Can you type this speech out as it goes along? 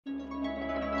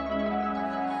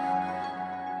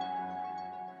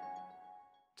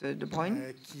the point.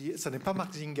 Ça n'est pas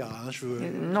Marc Zinga.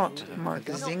 Not Mark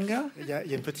Zinga. Il y a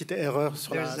une petite erreur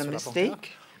sur la There's a pancarte.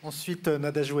 mistake. Ensuite,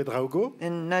 Nadège Ouedraogo.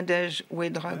 And Nadège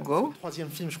Ouedraogo. Troisième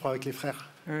film, je crois, avec les frères.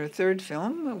 Her third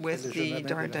film with the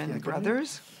Dardenne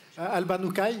brothers. Alban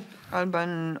Oukay.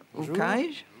 Alban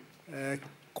Oukay.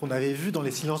 Qu'on avait vu dans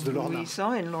Les Silences de Lorna. We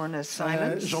saw in Lorna's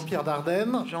Silence. Jean-Pierre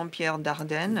Dardenne. Jean-Pierre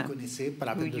Dardenne, Vous connaissez, pas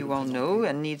la who peine de you le all know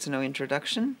and needs no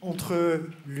introduction. Entre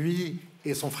lui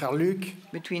et son frère Luc.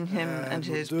 Between him and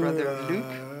nos his deux, brother Luc.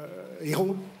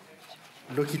 Héros.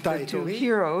 Lokita et Two Tori.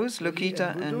 heroes,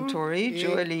 Lokita and Tori,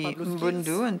 Joëlie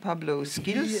Mbundu and Pablo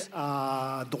Skills.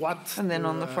 À droite. And then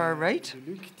on the far right,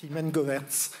 Luc, Timen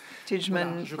Govertz.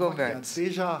 Tijmen Govertz.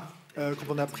 Déjà, comme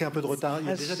on a pris un peu de retard, il y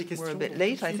a déjà As des questions. we're a bit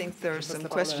late, I think there are some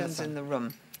questions in the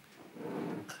room.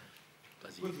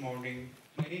 Good morning.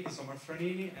 My name is Omar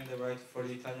Franini and I write for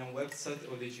the Italian website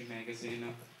ODG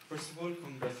Magazine. First of all,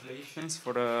 congratulations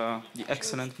for the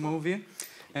excellent movie.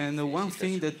 And one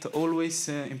thing that always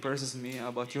impresses me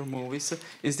about your movies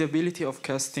is the ability of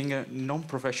casting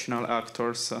non-professional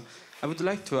actors. I would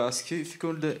like to ask you if you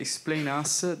could explain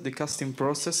us the casting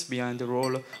process behind the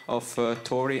role of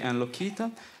Tori and Lokita.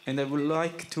 And I would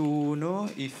like to know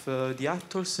if the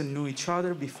actors knew each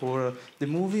other before the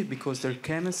movie because their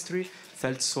chemistry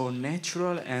felt so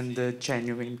natural and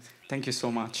genuine. Thank you so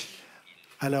much.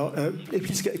 Alors,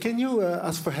 please, can you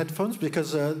ask for headphones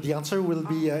because the answer will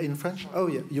be in French? Oh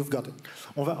yeah, you've got it.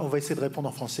 On va essayer de répondre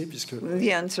en français puisque.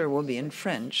 The answer will be in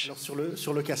French. Alors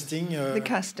sur le casting. The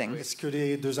casting. Est-ce que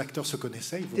les deux acteurs se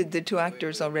connaissaient? Did the two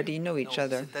actors already know each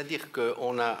other? C'est-à-dire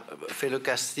qu'on a fait le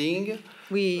casting.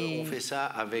 On fait ça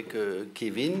avec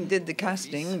Kevin. Did the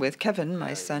casting with Kevin,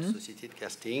 my son,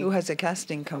 who has a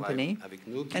casting company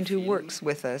and who works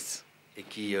with us. Et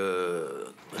qui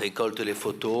récolte les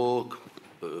photos.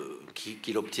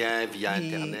 Qu'il obtient via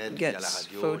Internet, via la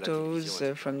radio, photos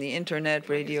from the Internet,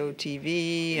 radio,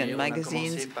 TV, and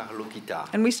magazines. Par Lokita,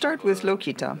 and we start with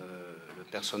Lokita, le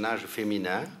personnage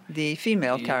féminin, the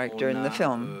female character in the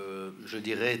film. Je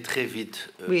dirais très vite,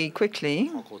 we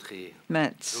quickly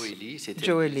met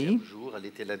Joëlie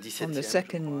on the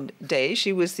second day.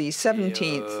 She was the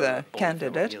 17th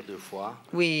candidate.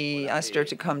 We asked her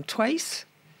to come twice.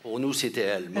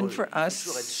 And for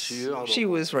us, she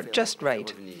was just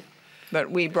right.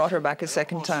 But we brought her back a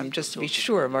second time just to be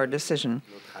sure of our decision.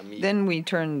 Then we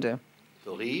turned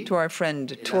to our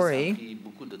friend Tori,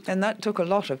 and that took a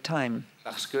lot of time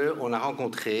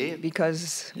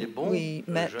because we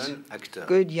met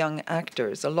good young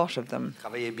actors, a lot of them.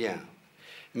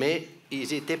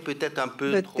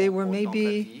 But they were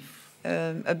maybe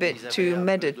a bit too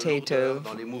meditative,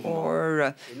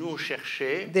 or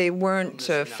they weren't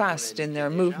fast in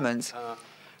their movements.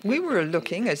 We were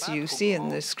looking, as you see in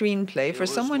the screenplay, for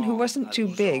someone who wasn't too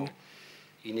big.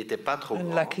 And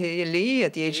luckily,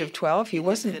 at the age of 12, he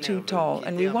wasn't too tall,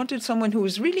 and we wanted someone who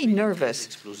was really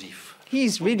nervous.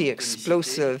 He's really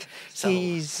explosive.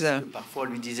 He's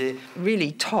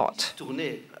really taut.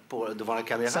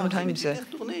 Sometimes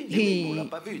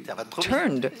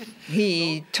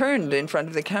he turned in front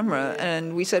of the camera,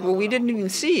 and we said, well, we didn't even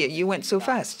see it. You went so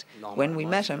fast. When we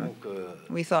met him,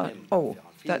 we thought, oh,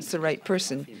 that's the right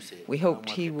person. We hoped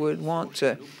he would want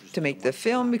to make the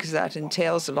film because that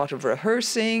entails a lot of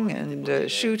rehearsing and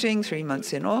shooting, 3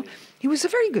 months in all. He was a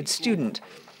very good student.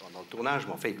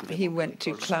 He went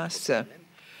to class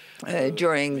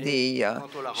during the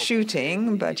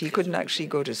shooting, but he couldn't actually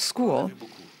go to school.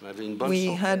 We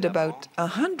had about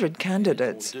 100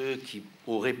 candidates.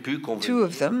 2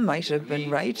 of them might have been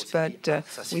right, but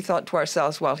we thought to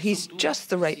ourselves, well, he's just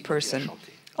the right person.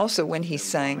 Also when he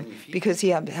sang, because he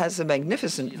has a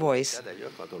magnificent voice.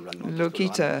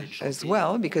 Lokita as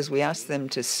well, because we asked them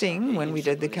to sing when we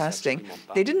did the casting.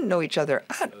 They didn't know each other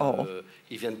at all.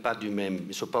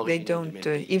 They don't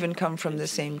even come from the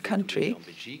same country,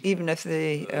 even if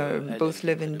they both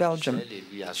live in Belgium.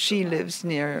 She lives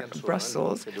near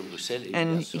Brussels,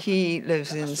 and he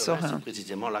lives in Sorin.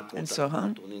 And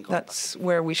Sorin, that's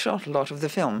where we shot a lot of the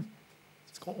film.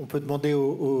 Could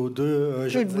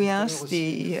we ask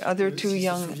the other 2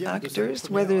 young actors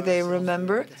whether they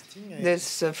remember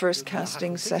this first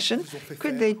casting session?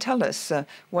 Could they tell us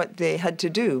what they had to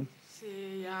do?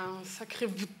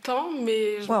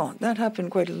 Well, that happened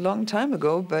quite a long time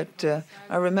ago, but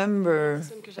I remember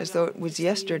as though it was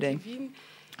yesterday.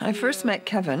 I first met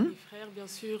Kevin,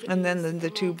 and then the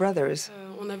 2 brothers.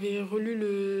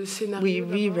 We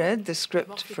reread the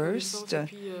script first.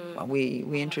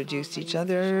 We introduced each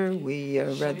other. We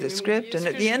read the script, and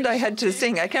at the end I had to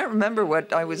sing. I can't remember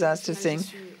what I was asked to sing,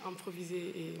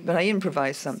 but I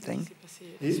improvised something.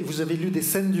 Et vous avez lu des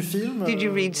scènes du film? Did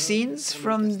you read scenes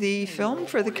from the film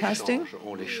for the casting?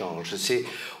 On les change.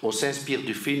 On s'inspire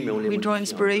du film, mais on les We draw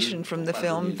modifie un peu inspiration from the pour pas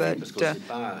film, donner le but film, parce qu'on sait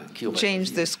pas qui aurait change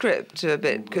fait the le film. script a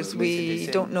bit because we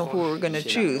don't know who we're going to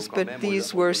choose. But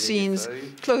these were scenes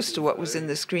close to what was in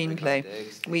the screenplay.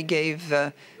 We gave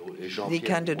the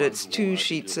candidates 2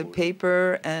 sheets of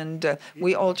paper, and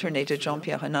we alternated,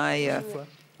 Jean-Pierre and I.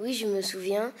 Oui, je me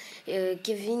souviens.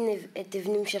 Kevin était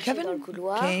venu me chercher dans le Kevin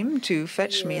couloir. came to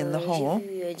fetch me in the hall.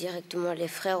 J'ai vu directement les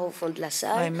frères au fond de la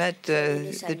salle. I met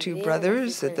the 2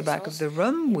 brothers at the back of the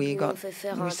room. We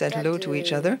said hello to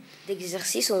each other.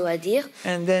 D'exercices, on va dire.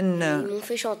 And then Ils m'ont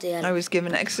fait chanter. I was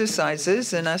given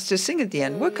exercises and asked to sing at the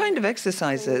end. What kind of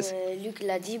exercises? Luc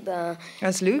l'a dit,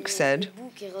 As Luc said,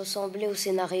 qui ressemblait au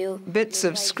scénario. bits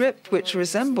of script which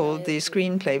resembled the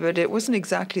screenplay, but it wasn't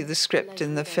exactly the script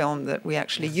in the film that we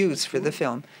actually used for the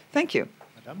film. Thank you.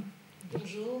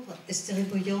 Bonjour, Esther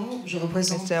Poyon. Je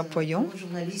représente Esther Poyon.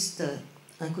 journaliste,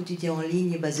 un quotidien en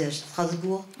ligne basé à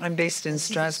Strasbourg. I'm based in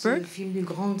Strasbourg. Film d'une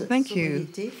grande Thank you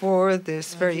sobriété. for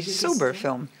this very sober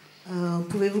film.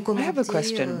 Pouvez-vous I have a commenter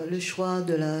question. le choix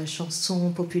de la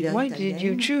chanson populaire Why did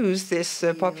you italienne choose this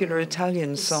popular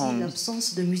Italian aussi song?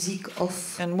 l'absence de musique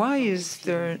off? And why is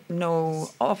there no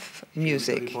off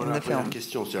music in the film?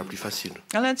 question, c'est la plus facile.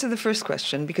 I'll answer the first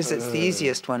question because it's the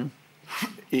easiest one.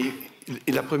 Et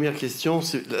la première question,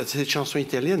 c'est cette chanson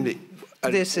italienne, mais This on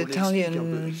l'explique Italian un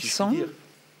peu, si je puis song, dire.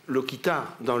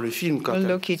 Lokita, dans le film, quand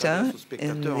Lokita, elle s'adresse au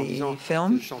spectateur en in the disant,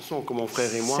 film, cette chanson que mon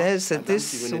frère et moi, says that la dame qui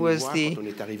this venait nous was voir the quand on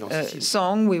est arrivé en Sicile.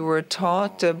 song we were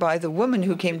taught by the woman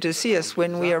who came to see us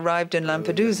when we arrived in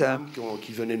Lampedusa.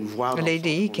 Qui venait nous voir A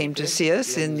lady came to see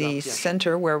us in the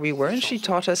center where we were, and she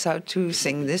taught us how to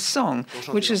sing this song,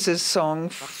 which is a song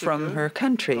from her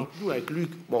country. Nous, avec Luc,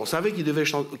 bon, on savait qu'il devait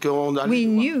chanter, qu'on allait We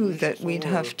voir knew une that chanson, we'd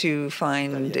have to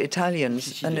find an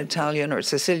Italian or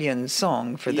Sicilian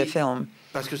song for the film.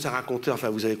 Parce que ça racontait, enfin,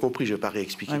 vous avez compris, je ne vais pas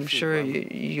réexpliquer. I'm sure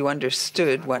you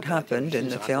understood what happened in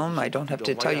the film. I don't have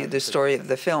to tell you the story of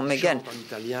the film again.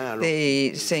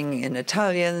 They sing in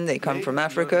Italian, they come from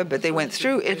Africa, but they went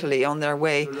through Italy on their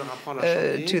way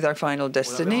to their final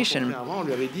destination. On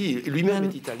lui avait dit, lui-même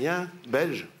est italien,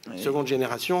 belge, seconde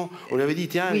génération. On lui avait dit,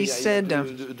 tiens, il y a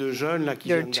deux jeunes là qui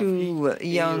There are viennent two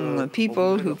d'Afrique. young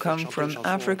people who come from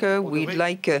Africa. We'd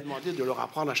like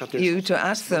you to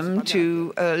ask them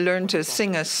to learn to sing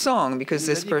a song because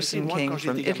this person came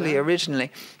from Italy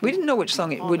originally. We didn't know which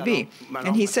song it would be.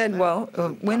 And he said, well,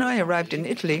 when I arrived in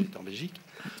Italy,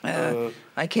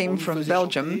 I came from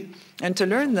Belgium, and to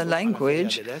learn the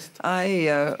language,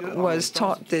 I was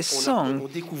taught this song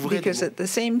because at the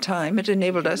same time it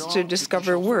enabled us to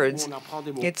discover words.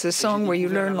 It's a song where you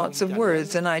learn lots of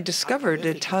words, and I discovered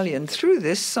Italian through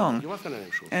this song.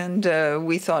 And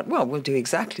we thought, well, we'll do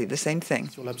exactly the same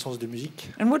thing.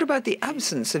 And what about the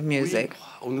absence of music?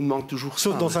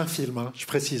 Sauf dans un film, hein, je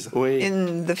précise.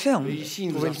 In the film. Ici,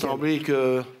 il nous a semblé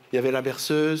qu'il y avait la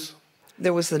berceuse.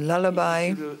 There was the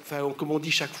lullaby, Comme on dit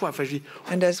chaque fois,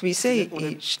 and as we say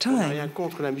each time,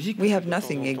 we have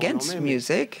nothing against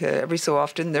music. Every so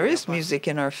often there is music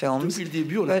in our films, but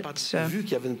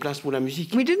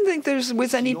we didn't think there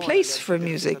was any place for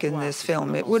music in this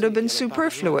film. It would have been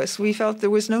superfluous. We felt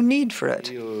there was no need for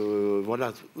it.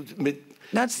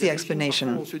 That's the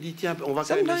explanation.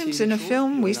 Sometimes in a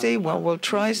film we say, well, we'll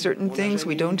try certain things,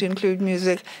 we don't include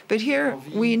music, but here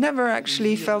we never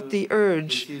actually felt the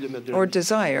urge or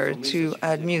desire to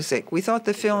add music. We thought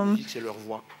the film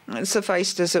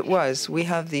sufficed as it was. We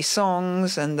have the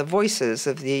songs and the voices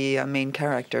of the main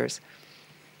characters.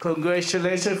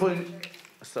 Congratulations for...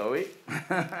 Sorry.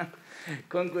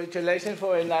 Congratulations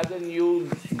for another new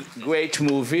great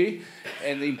movie,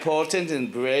 and important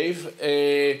and brave.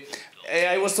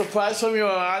 I was surprised from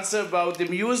your answer about the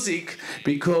music,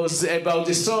 about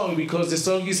the song, because the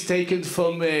song is taken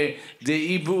from the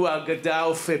Hebrew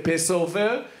Haggadah of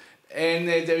Passover, and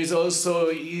there is also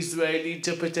Israeli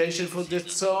interpretation for that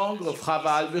song of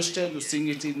Chava Alberstein, who sing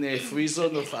it in Free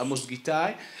Zone of Amos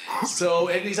Gitai. So,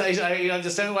 and I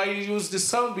understand why you use the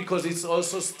song, because it's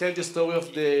also tell the story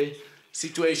of the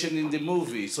situation in the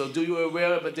movie. So, do you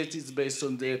aware that it is based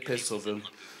on the Passover?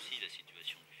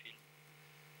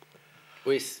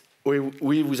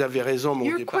 Oui, vous avez raison.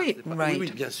 You're quite right.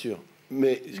 Oui, bien sûr.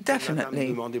 Mais definitely.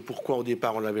 Me demandait pourquoi au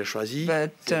départ on l'avait choisi.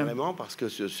 But vraiment parce que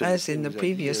as in the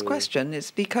previous question, it's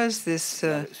because this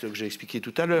ce que j'ai expliqué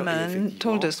tout à l'heure. Man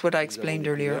told us what I explained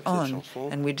earlier on,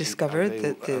 and we discovered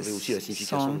that this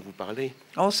song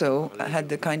also had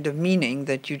the kind of meaning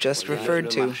that you just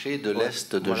referred to. Le marché de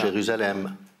l'Est de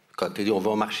Jérusalem.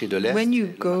 when you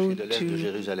go to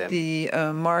the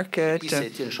market,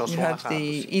 you have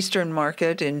the Eastern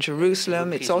Market in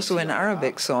Jerusalem. It's also an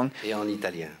Arabic song.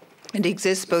 It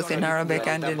exists both in Arabic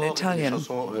and in Italian.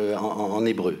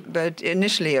 But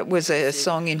initially it was a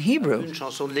song in Hebrew.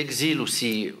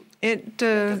 It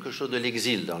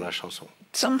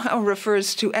somehow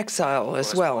refers to exile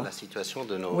as well,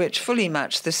 which fully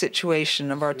match the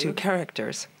situation of our two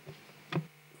characters.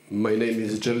 My name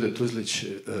is Javda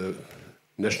Tuzlic,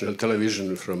 national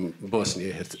television from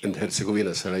Bosnia and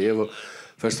Herzegovina, Sarajevo.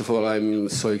 First of all, I'm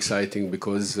so exciting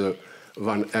because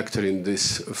one actor in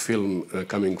this film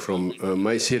coming from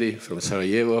my city, from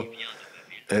Sarajevo,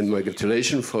 and my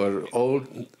congratulations for all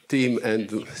team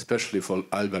and especially for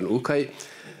Alban Ukaj.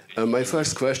 My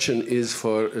first question is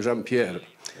for Jean-Pierre.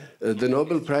 The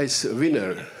Nobel Prize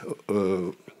winner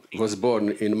was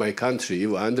born in my country,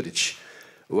 Ivo Andrić,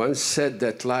 once said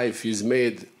that life is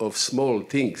made of small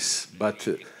things, but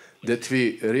that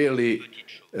we really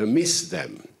miss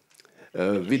them.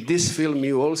 With this film,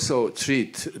 you also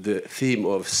treat the theme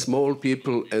of small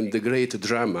people and the great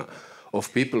drama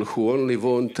of people who only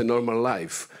want a normal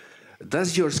life.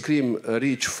 Does your scream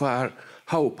reach far?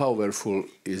 How powerful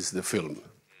is the film?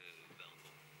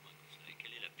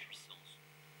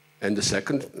 And the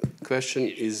second question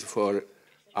is for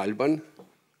Alban.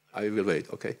 I will wait,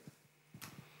 okay?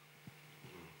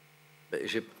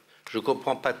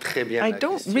 I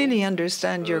don't really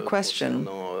understand your question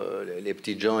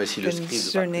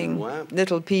concerning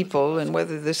little people and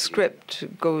whether the script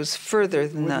goes further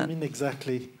than that. What do you mean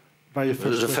exactly by your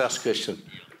first question?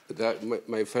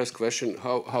 My first question,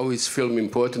 how is film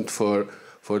important for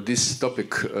this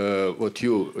topic, what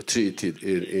you treated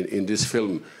in this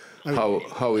film?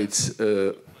 How it's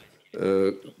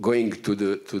going to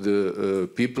the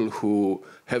people who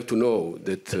have to know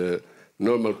that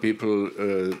normal people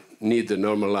need a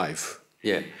normal life.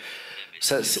 Yeah.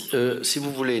 Si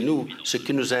vous voulez, nous, ce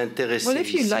qui nous a intéressé well,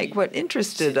 if you like, what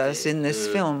interested us in this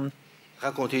film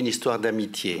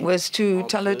was to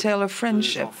tell a tale of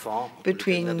friendship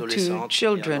between two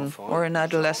children, or an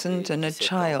adolescent and a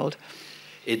child,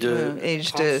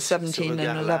 aged 17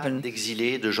 and 11.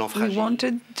 We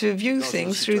wanted to view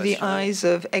things through the eyes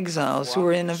of exiles who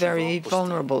were in a very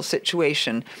vulnerable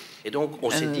situation,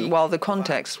 and while the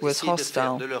context was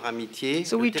hostile.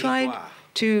 So we tried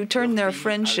to turn their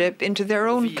friendship into their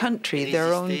own country,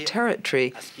 their own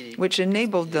territory, which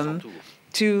enabled them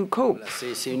to cope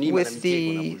with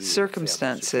the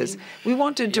circumstances. We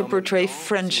wanted to portray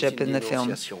friendship in the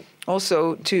film,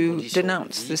 also to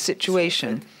denounce the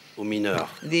situation,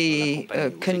 the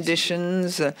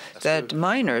conditions that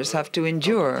minors have to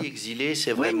endure.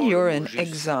 When you're in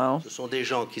exile,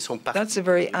 that's a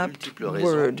very apt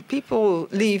word. People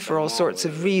leave for all sorts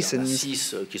of reasons.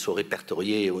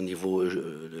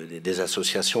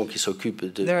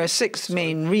 There are 6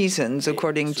 main reasons,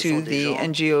 according to the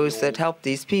NGOs that help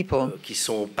these people.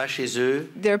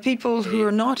 There are people who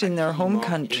are not in their home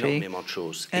country,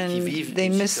 and they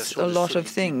miss a lot of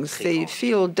things. They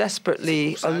feel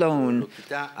desperately alone.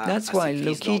 That's why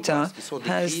Lokita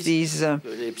has these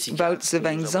bouts of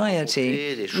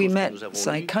anxiety. We met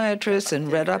psychiatrists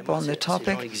and read up on the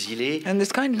topic, and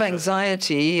this kind of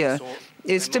anxiety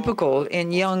is typical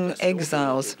in young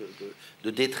exiles.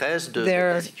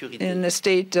 They're in a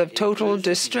state of total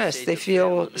distress. They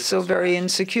feel so very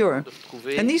insecure.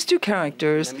 And these two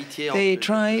characters, they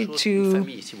try to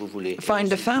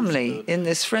find a family in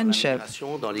this friendship.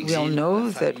 We all know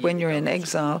that when you're in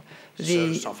exile,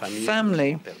 the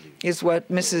family is what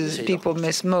people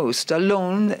miss most.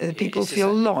 Alone, people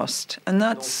feel lost. And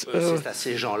that's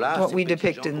what we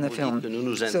depict in the film.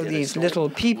 So these little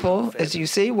people, as you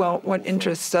say, well, what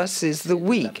interests us is the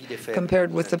weak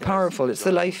compared with the powerful. It's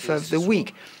the life of the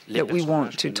weak that we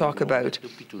want to talk about.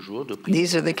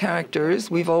 These are the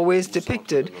characters we've always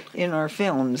depicted in our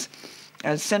films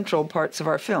as central parts of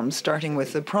our films, starting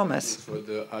with The Promise. For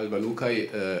the Alban Ukaj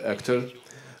actor,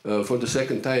 for the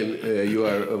second time, you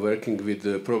are working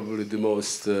with probably the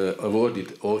most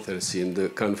awarded authors in the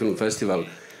Cannes Film Festival.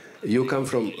 You come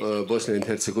from Bosnia and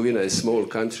Herzegovina, a small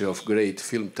country of great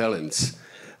film talents.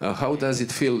 How does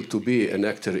it feel to be an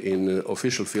actor in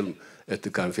official film at the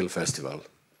Cannes Film Festival?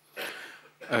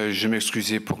 Je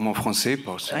m'excusais pour mon français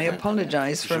parce que I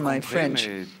apologize for my French.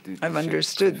 I've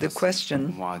understood the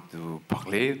question,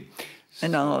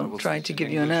 and I'll try to give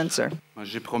you an answer.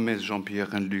 J'ai promis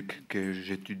Jean-Pierre and Luc que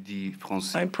j'étudie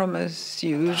français. I promise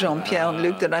you, Jean-Pierre and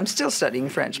Luc, that I'm still studying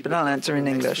French, but I'll answer in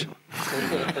English.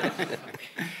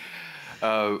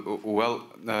 Well,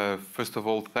 first of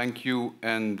all, thank you,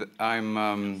 and I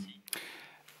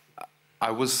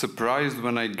was surprised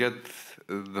when I get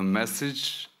the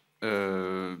message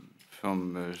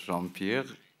from Jean-Pierre.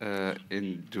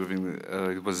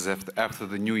 It was after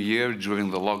the New Year, during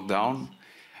the lockdown.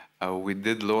 We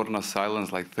did Lorna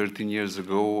Silence like 13 years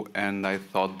ago, and I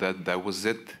thought that that was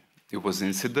it. It was an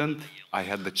incident. I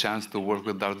had the chance to work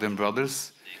with Dardenne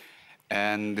Brothers,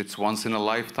 and it's once in a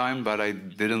lifetime, but I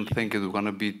didn't think it was going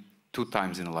to be 2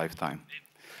 times in a lifetime.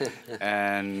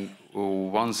 And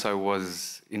once I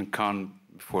was in Cannes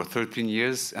for 13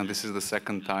 years, and this is the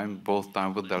 2nd time, both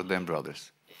times with Dardenne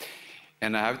Brothers.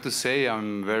 And I have to say,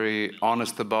 I'm very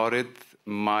honest about it.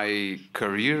 My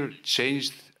career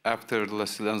changed after Le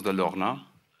Silence de Lorna.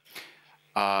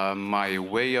 My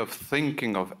way of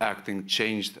thinking of acting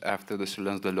changed after the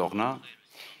Silence de Lorna.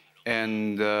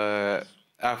 And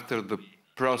after the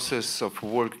process of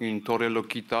working in TORI et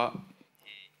Lokita,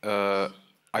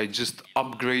 I just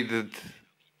upgraded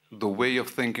the way of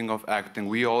thinking of acting.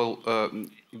 We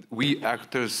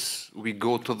actors, we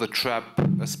go to the trap,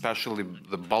 especially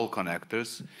the Balkan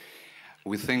actors.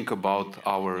 We think about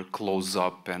our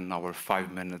close-up and our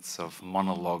 5 minutes of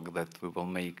monologue that we will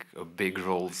make big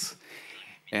roles.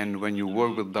 And when you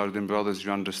work with Dardenne Brothers,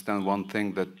 you understand one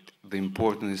thing, that the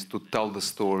important is to tell the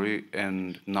story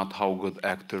and not how good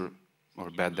actor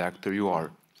or bad actor you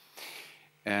are.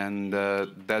 And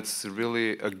that's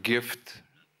really a gift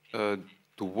to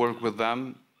work with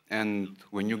them. And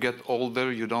when you get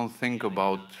older, you don't think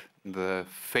about the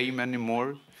fame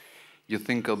anymore. You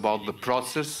think about the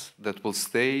process that will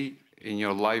stay in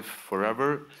your life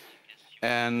forever.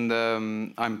 And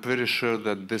I'm pretty sure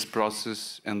that this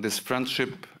process and this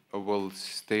friendship will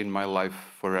stay in my life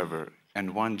forever.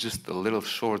 And just a little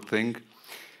short thing.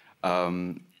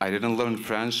 I didn't learn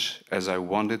French as I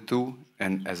wanted to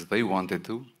and as they wanted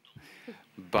to.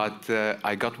 But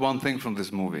I got one thing from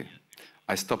this movie.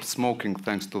 I stopped smoking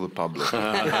thanks to the public.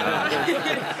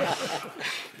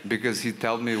 Because he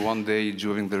told me one day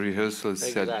during the rehearsal, he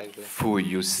said, "Foo,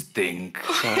 you stink."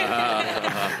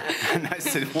 And I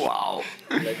said, wow.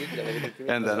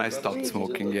 And then I stopped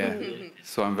smoking, yeah.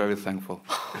 So I'm very thankful.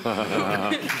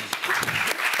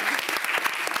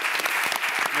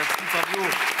 Merci Pablo.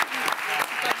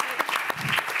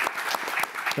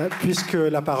 Puisque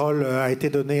la parole a été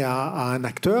donnée à un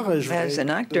acteur, as an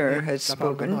actor has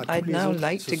spoken, I'd now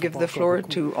like to give the floor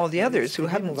to all the others who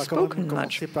haven't spoken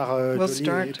much. We'll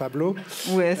start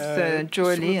with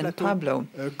Jolie and Pablo.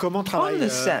 On the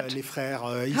set,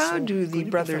 how do the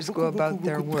brothers go about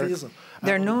their work?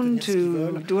 They're known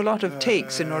to do a lot of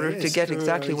takes in order to get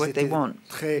exactly what they want.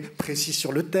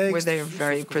 Were they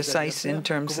very precise in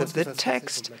terms of the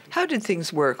text? How did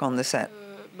things work on the set?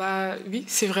 Oui,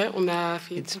 c'est vrai, on a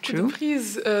fait beaucoup de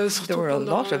prises, surtout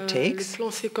pendant les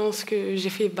plans séquences que j'ai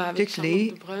fait avec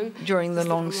Charlotte de Brun. During the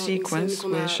long sequence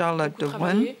with Charlotte de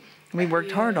Brun, we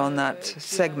worked hard on that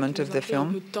segment of the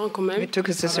film. It took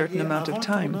us a certain amount of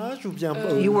time.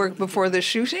 You worked before the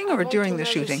shooting or during the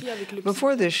shooting?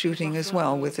 Before the shooting as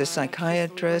well, with a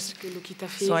psychiatrist,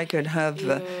 so I could have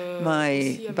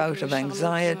my bout of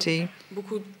anxiety.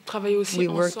 We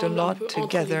worked a lot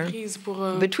together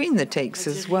between the takes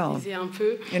as well,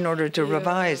 in order to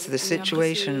revise the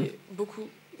situation.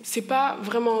 It's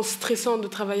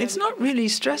not really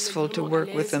stressful to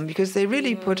work with them because they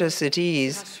really put us at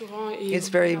ease. It's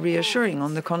very reassuring,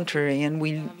 on the contrary, and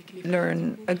we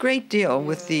learn a great deal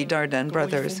with the Dardenne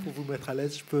brothers.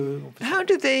 How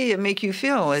do they make you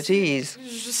feel at ease?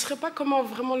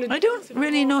 I don't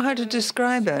really know how to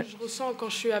describe it.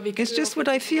 It's just what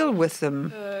I feel with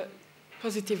them.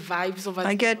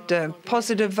 I get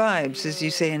positive vibes, as you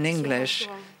say in English.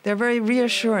 They're very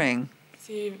reassuring.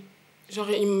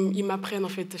 Ils m'apprennent en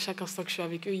fait chaque instant que je suis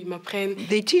avec eux, ils m'apprennent.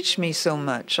 They teach me so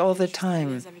much all the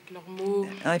time.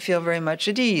 I feel very much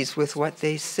at ease with what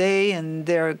they say, and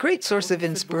they're a great source of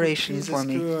inspiration for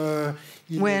me.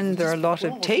 When there are a lot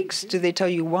of takes, do they tell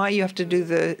you why you have to do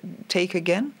the take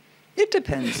again? It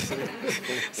depends.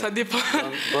 Ça dépend.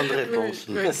 Bonne réponse.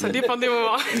 Ça dépend des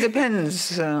moments. It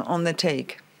depends on the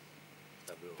take.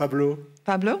 Pablo?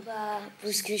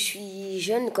 Because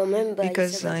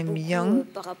I'm young,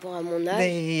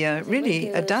 they really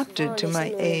adapted to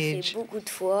my age.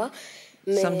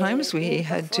 Sometimes we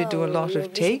had to do a lot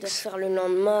of takes.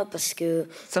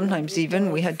 Sometimes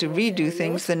even we had to redo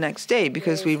things the next day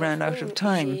because we ran out of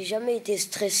time.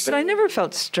 But I never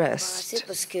felt stressed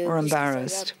or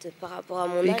embarrassed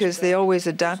because they always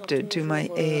adapted to my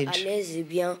age.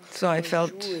 So I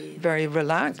felt very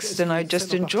relaxed and I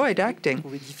just enjoyed acting.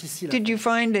 Did you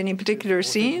find any particular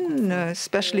scene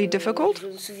especially difficult?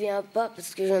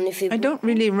 I don't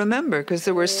really remember because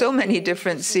there were so many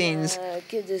different scenes.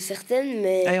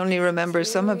 I only remember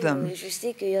some of them.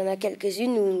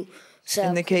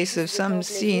 In the case of some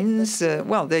scenes,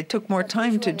 well, they took more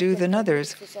time to do than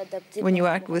others. When you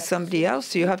act with somebody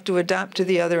else, you have to adapt to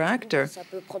the other actor.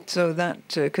 So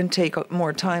that can take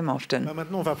more time often. Well,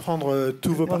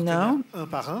 now,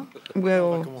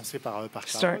 we'll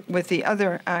start with the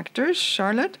other actors.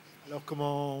 Charlotte?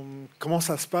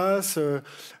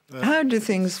 How do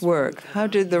things work? How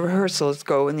did the rehearsals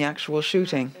go in the actual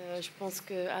shooting?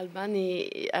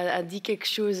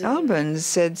 Alban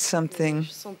said something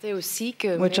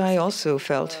which I also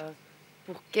felt.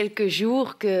 I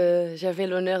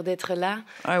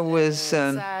was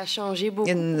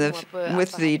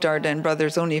with the Dardenne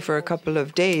brothers only for a couple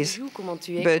of days,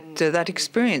 but that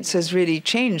experience has really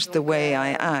changed the way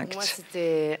I act.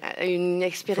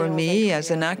 For me,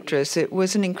 as an actress, it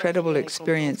was an incredible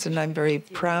experience, and I'm very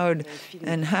proud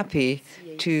and happy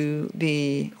to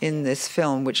be in this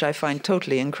film, which I find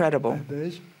totally incredible.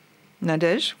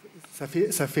 Nadej? Ça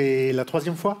fait la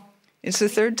troisième fois? It's the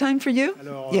third time for you?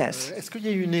 Yes. Est-ce qu'il y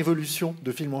a eu une évolution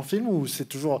de film en film ou c'est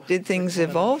toujours... Did things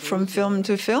evolve from film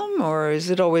to film, or is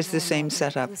it always the same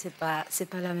setup?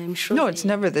 No, it's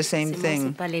never the same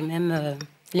thing.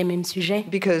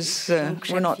 Because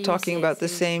we're not talking about the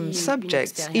same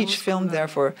subjects. Each film,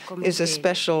 therefore, is a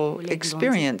special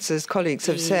experience, as colleagues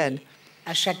have said.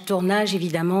 With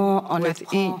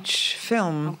each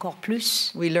film,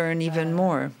 we learn even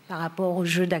more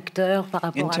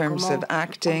in terms of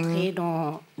acting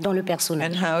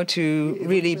and how to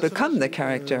really become the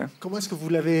character.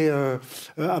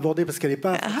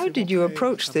 How did you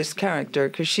approach this character?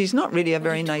 Because she's not really a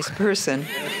very nice person.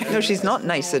 No, she's not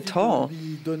nice at all.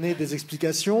 Did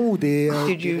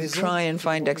you try and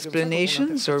find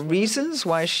explanations or reasons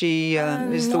why she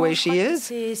is the way she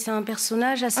is? I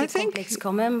think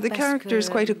the character is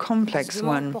quite a complex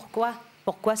one.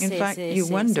 In fact, you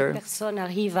wonder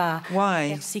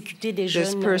why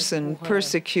this person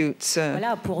persecutes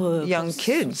young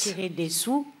kids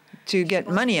to get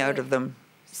money out of them.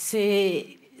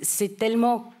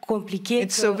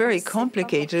 It's so very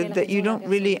complicated that you don't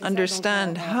really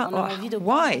understand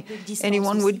why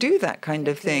anyone would do that kind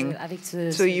of thing.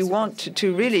 So you want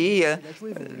to really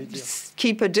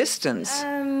keep a distance.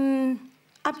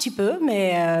 Well,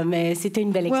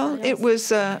 it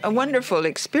was a wonderful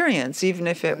experience, even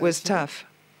if it was tough.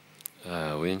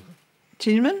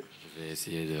 Tillman?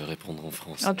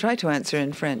 I'll try to answer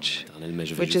in French,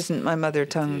 which isn't my mother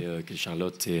tongue.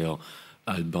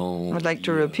 I'd like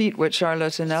to repeat what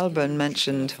Charlotte and Alban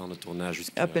mentioned.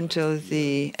 Up until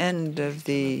the end of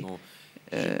the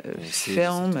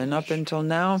film and up until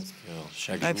now,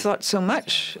 I've thought so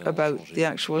much about the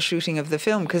actual shooting of the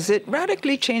film because it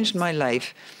radically changed my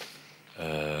life.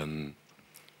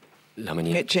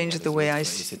 It changed the way I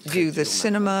view the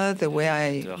cinema, the way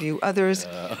I view others.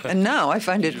 And now I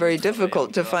find it very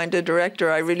difficult to find a director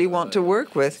I really want to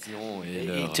work with.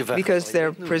 Because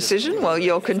their precision, well,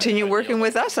 you'll continue working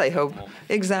with us, I hope.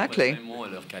 Exactly.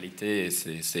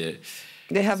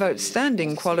 They have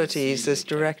outstanding qualities as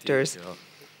directors.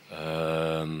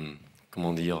 How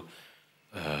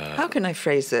can I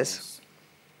phrase this?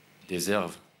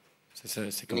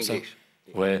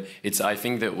 Well, I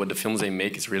think that what the films they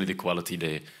make is really the quality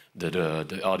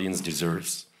the audience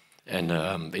deserves, and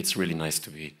it's really nice to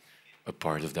be a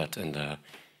part of that. And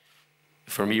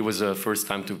for me, it was the first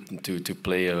time to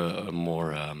play a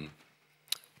méchant.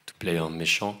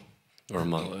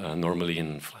 Normally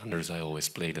in Flanders, I always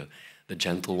play the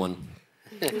gentle one,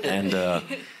 and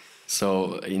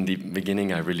so in the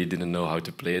beginning, I really didn't know how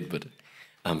to play it, but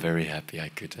I'm very happy I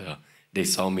could. They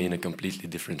saw me in a completely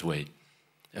different way.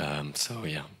 So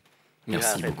yeah,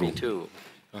 merci beaucoup. Me too.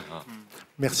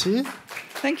 Merci.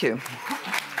 Thank you.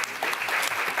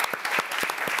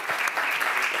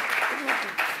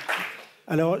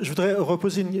 Alors, je voudrais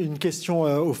reposer une question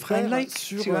aux frères I'd like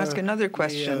to ask another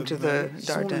question to the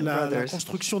Dardenne la brothers.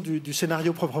 construction du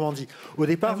scénario proprement dit. Au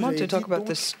départ, I want to talk about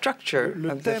the structure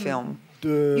of the film.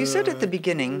 You said at the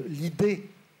beginning l'idée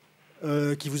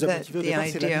qui vous a motivé au départ,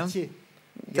 c'est l'amitié.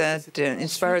 That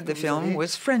inspired the film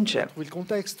was friendship.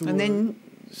 And then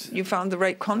you found the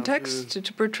right context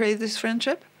to portray this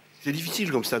friendship? C'est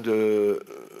difficile comme ça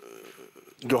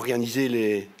d'organiser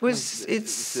les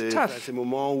ces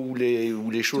moments où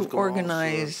les choses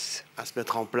commencent à se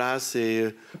mettre en place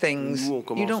et things nous, on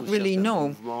commence you don't really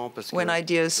know when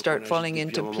ideas start falling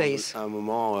into place. À un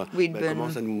moment,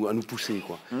 commence à nous pousser,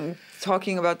 quoi.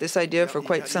 Talking about this idea for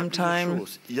quite some time.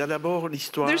 Il y a d'abord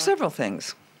l'histoire. There's several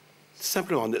things.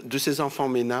 Simplement de ces enfants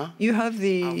MENA. You have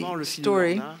the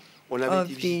story of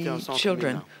the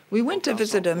children. We went to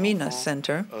visit a MENA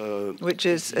center, which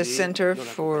is a center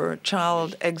for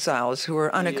child exiles who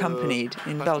are unaccompanied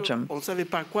in Belgium.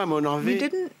 We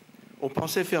didn't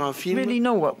really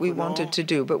know what we wanted to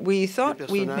do, but we thought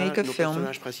we'd make a film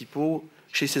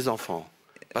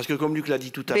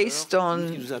based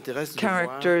on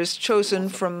characters chosen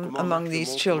from among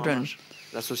these children.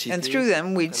 And through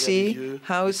them, we'd see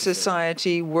how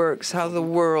society works, how the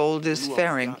world is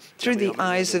faring, through the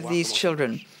eyes of these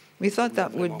children. We thought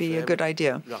that would be a good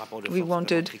idea. We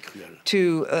wanted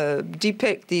to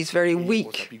depict these very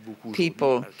weak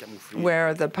people,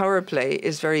 where the power play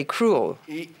is very cruel.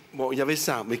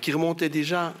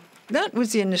 That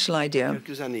was the initial idea,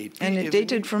 and it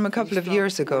dated from a couple of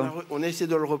years ago.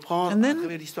 And then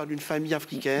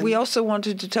we also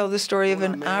wanted to tell the story of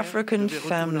an African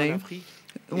family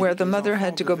where the mother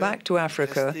had to go back to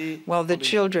Africa while the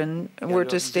children were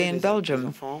to stay in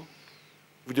Belgium.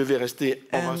 And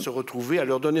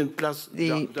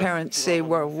the parents say,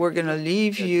 well, we're going to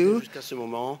leave you,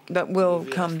 but we'll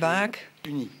come back,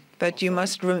 but you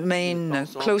must remain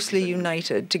closely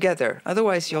united together,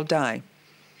 otherwise you'll die.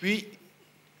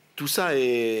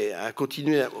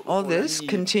 All this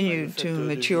continued to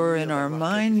mature in our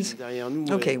minds.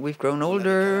 Okay, we've grown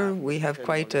older, we have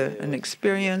quite an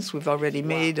experience, we've already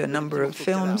made a number of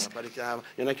films.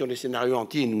 And I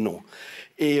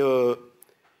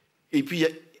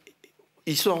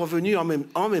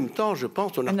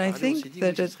think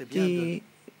that at the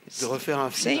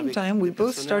same time, we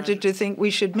both started to think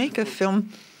we should make a film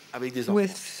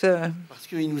with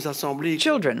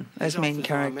children as main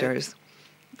characters.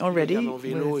 Already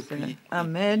with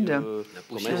Ahmed, and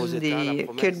the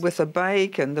kid with a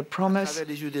bike, and the promise.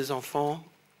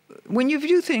 When you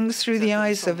view things through the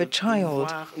eyes of a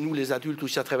child,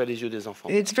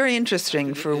 it's very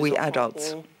interesting for we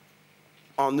adults,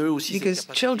 because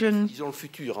children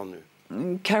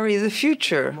carry the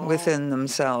future within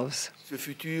themselves.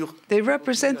 They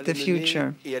represent the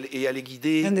future,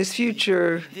 and this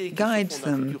future guides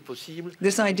them,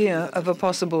 this idea of a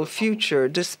possible future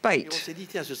despite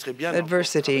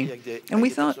adversity. And we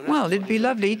thought, well, it'd be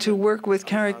lovely to work with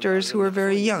characters who are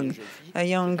very young. A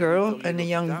young girl and a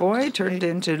young boy turned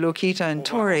into Lokita and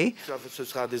Tori.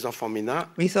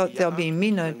 We thought there'll be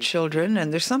Mina children,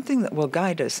 and there's something that will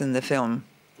guide us in the film.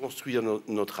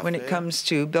 When it comes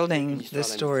to building the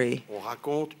story,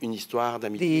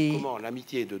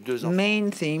 the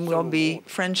main theme will be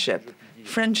friendship.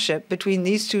 Friendship between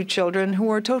these two children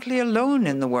who are totally alone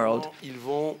in the world.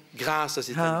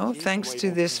 How, thanks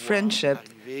to this friendship,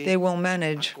 they will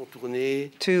manage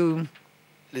to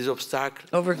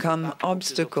overcome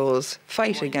obstacles,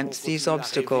 fight against these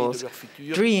obstacles,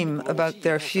 dream about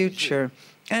their future,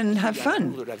 and have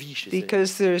fun,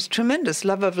 because there's tremendous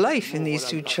love of life in these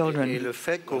two children.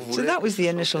 So that was the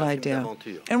initial idea.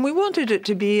 And we wanted it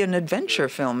to be an adventure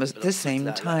film at the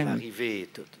same time.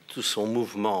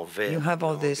 You have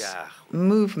all this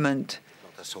movement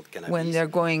when they're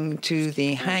going to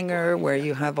the hangar, where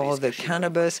you have all the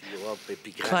cannabis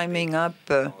climbing up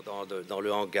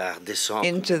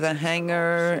into the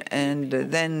hangar and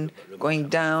then going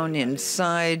down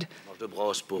inside,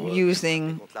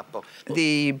 using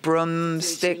the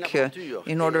broomstick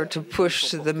in order to push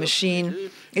the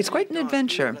machine. It's quite an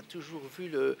adventure.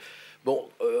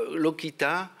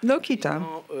 Lokita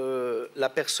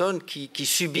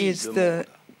is the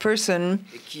person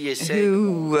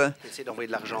who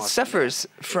suffers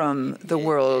from the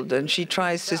world, and she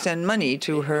tries to send money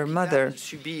to her mother.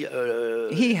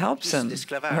 He helps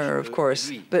her, of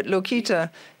course, but Lokita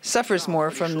suffers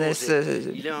more from this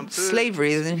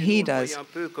slavery than he does.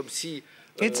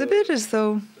 It's a bit as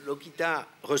though Lokita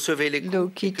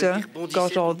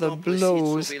got all the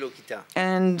blows,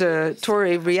 and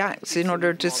Tori reacts in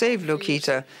order to save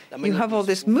Lokita. You have all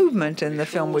this movement in the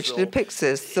film which depicts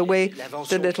this, the way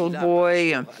the little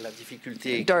boy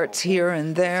darts here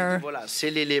and there.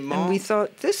 And we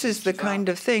thought this is the kind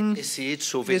of thing,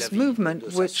 this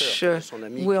movement, which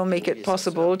will make it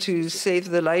possible to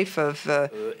save the life of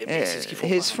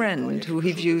his friend, who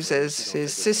he views as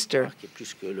his sister.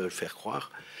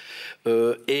 We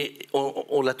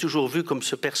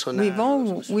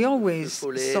always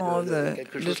saw the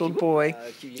little boy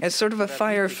as sort of a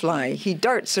firefly. He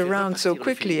darts around so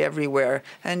quickly everywhere,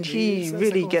 and he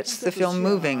really gets the film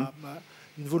moving.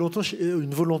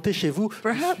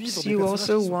 Perhaps you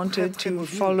also wanted to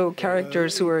follow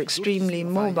characters who are extremely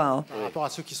mobile,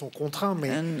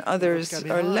 and others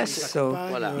are less so.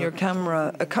 Your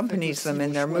camera accompanies them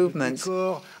in their movements.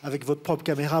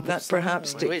 That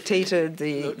perhaps dictated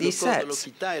the sets.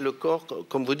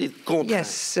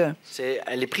 Yes.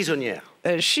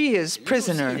 she is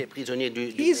prisoner.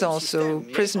 He's also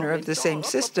prisoner of the same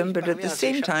system, but at the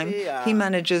same time, he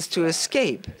manages to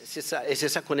escape.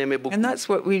 And that's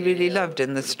what we really loved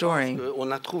in the story.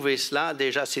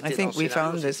 I think we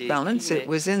found this balance. It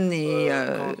was in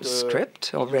the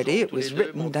script already. It was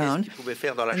written down.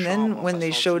 And then when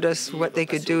they showed us what they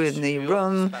could do in the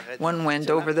room, one went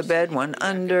over the bed, one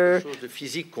under.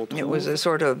 It was a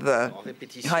sort of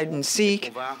hide and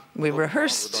seek. We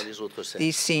rehearsed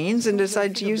these scenes and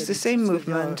decided to use the same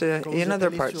movement in other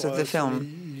parts of the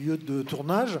film.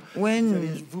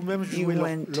 When you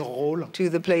went to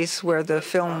the place where the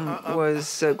film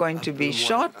was going to be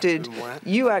shot, did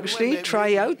you actually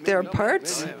try out their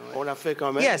parts?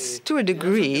 Yes, to a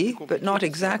degree, but not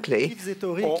exactly.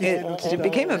 It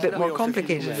became a bit more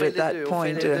complicated at that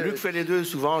point.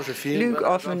 Luc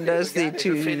often does the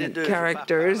two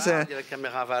characters. Then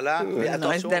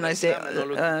I say,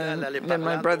 then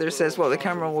my brother says, well, the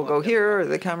camera will go here, or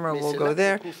the camera will go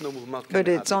there. But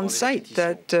it's on site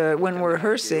that when we're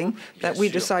rehearsing, that we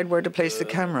decide where to place the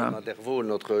camera.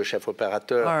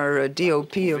 Our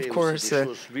DOP, of course,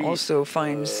 also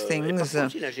finds things,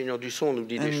 and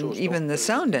even the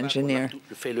sound engineer.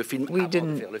 We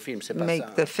didn't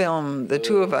make the film, the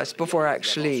two of us, before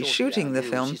actually shooting the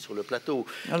film.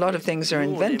 A lot of things are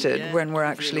invented when we're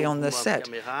actually on the set.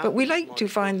 But we like to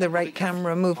find the right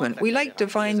camera movement. We like to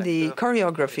find the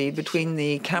choreography between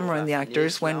the camera and the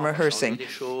actors when rehearsing.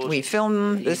 We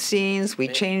film the scenes, we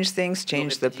change things,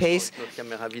 change the pace,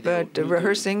 but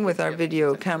rehearsing with our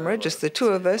video camera, just the two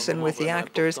of us and with the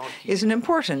actors, is an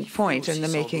important point in the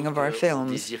making of our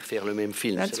films.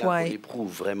 That's why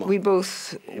we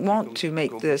both want to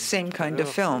make the same kind of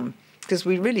film, because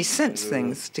we really sense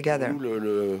things together.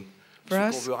 For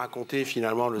us,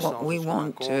 what we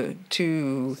want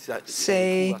to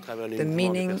say, the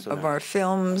meaning of our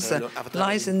films,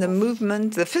 lies in the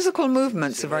movement, the physical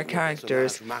movements of our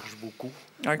characters.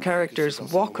 Our characters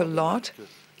walk a lot,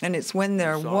 and it's when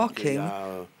they're walking,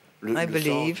 I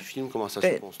believe,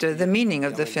 that the meaning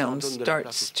of the film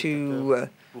starts to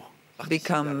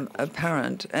become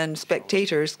apparent, and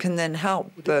spectators can then help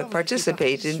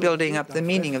participate in building up the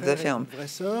meaning of the film.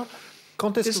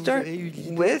 To start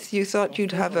with, you thought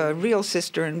you'd have a real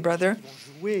sister and brother.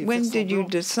 When did you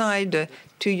decide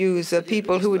to use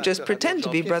people who would just pretend to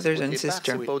be brothers and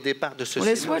sisters? Well,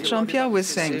 it's what Jean-Pierre was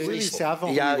saying.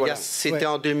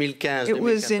 It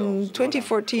was in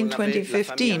 2014,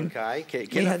 2015.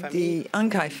 We had the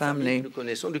Ankai family.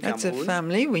 That's a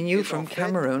family we knew from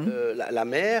Cameroon.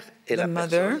 The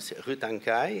mother, Ruth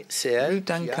Ankai,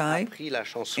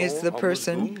 is the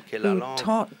person who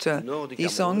taught the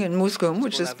song in Mousgoum,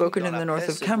 which is spoken in the north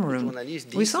of Cameroon.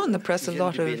 We saw in the press a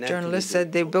lot of journalists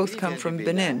said they both come from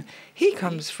Benin. He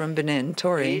comes from Benin,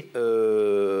 Tori.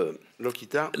 And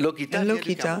Lokita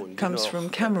comes from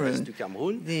Cameroon,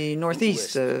 the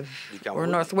northeast of, or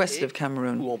northwest of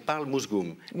Cameroon,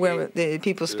 where the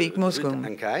people speak Mousgoum.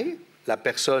 And the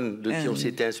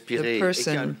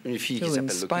person who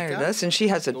inspired us, and she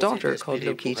has a daughter called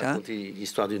Lokita,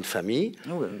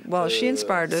 well, she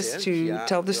inspired us to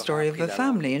tell the story of a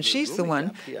family, and she's the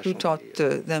one who taught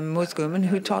them Mousgoum and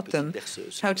who taught them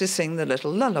how to sing the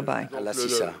little lullaby. The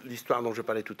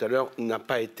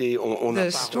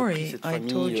story I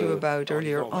told you about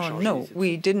earlier on, no,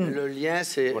 we didn't.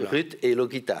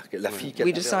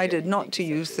 We decided not to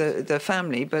use the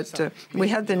family, but we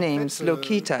had the names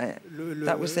Lokita.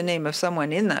 That was the name of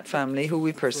someone in that family who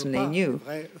we personally knew.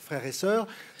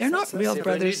 They're not real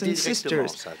brothers and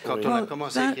sisters. Well,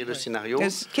 that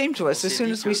came to us as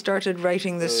soon as we started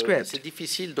writing the script.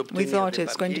 We thought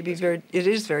it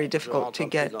is very difficult to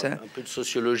get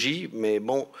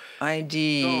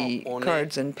ID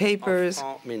cards and papers.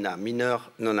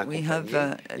 We have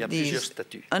these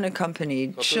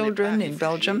unaccompanied children in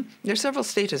Belgium. There are several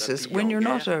statuses. When you're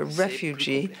not a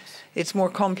refugee, it's more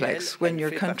complex when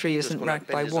your country isn't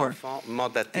racked by war.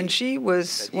 And she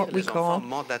was what we call a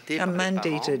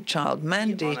mandated child,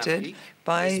 mandated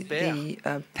by the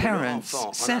parents,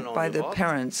 sent by the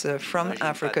parents from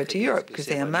Africa to Europe, because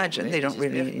they imagine, they don't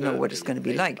really know what it's going to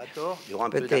be like,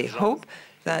 but they hope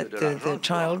that the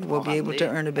child will be able to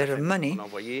earn a bit of money,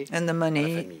 and the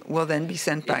money will then be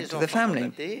sent back to the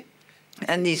family.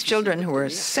 And these children who are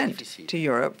sent to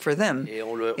Europe, for them,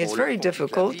 it's very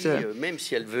difficult to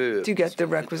get the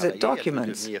requisite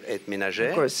documents.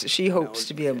 Of course, she hopes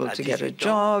to be able to get a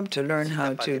job, to learn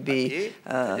how to be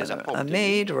a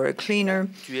maid or a cleaner.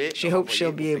 She hopes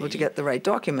she'll be able to get the right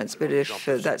documents. But if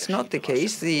that's not the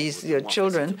case, these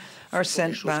children are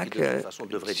sent back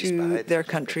to their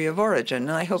country of origin.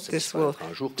 And I hope this will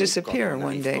disappear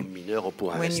one day.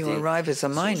 When you arrive as a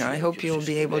minor, I hope you'll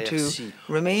be able to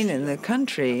remain in the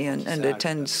country and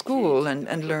attend school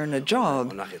and learn a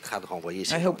job.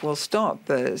 I hope we'll stop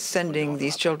sending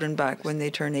these children back when they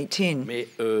turn 18.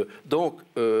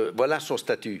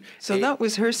 So that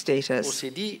was her status.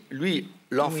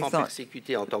 L'enfant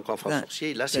persécuté en tant qu'enfant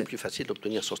sorcier, là, c'est plus facile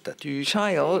d'obtenir son statut. A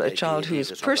child who is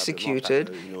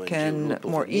persecuted can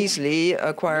more easily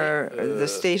acquire the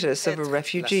status of a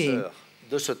refugee.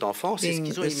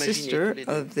 Being the sister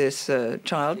of this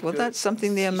child, well, that's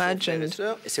something they imagined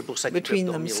between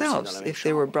themselves. If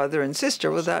they were brother and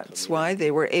sister, well, that's why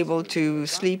they were able to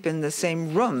sleep in the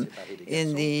same room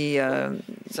in the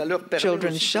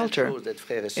children's shelter.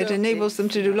 It enables them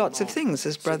to do lots of things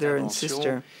as brother and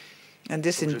sister. And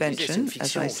this invention,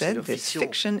 as I said, this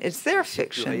fiction, it's their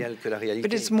fiction,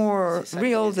 but it's more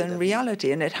real than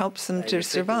reality, and it helps them to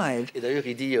survive. When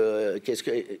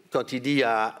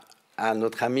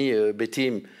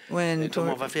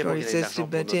Tori says to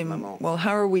Betim, well,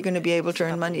 how are we going to be able to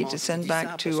earn money to send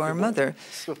back to our mother?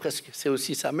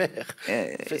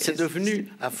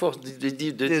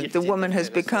 The woman has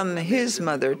become his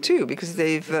mother, too, because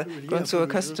they've grown so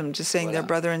accustomed to saying they're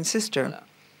brother and sister.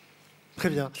 Très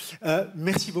bien.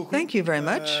 Merci beaucoup. Thank you very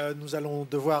much. Nous allons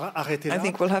devoir arrêter là. I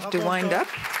think we'll have to wind up.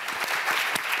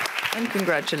 And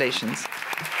congratulations.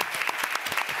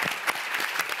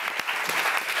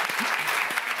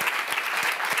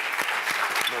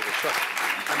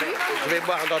 Je vais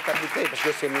boire dans ta bouteille parce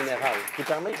que c'est minéral. Tu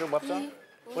permets que je boive ça?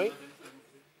 Oui.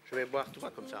 Je vais boire, tu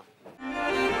vois, comme ça.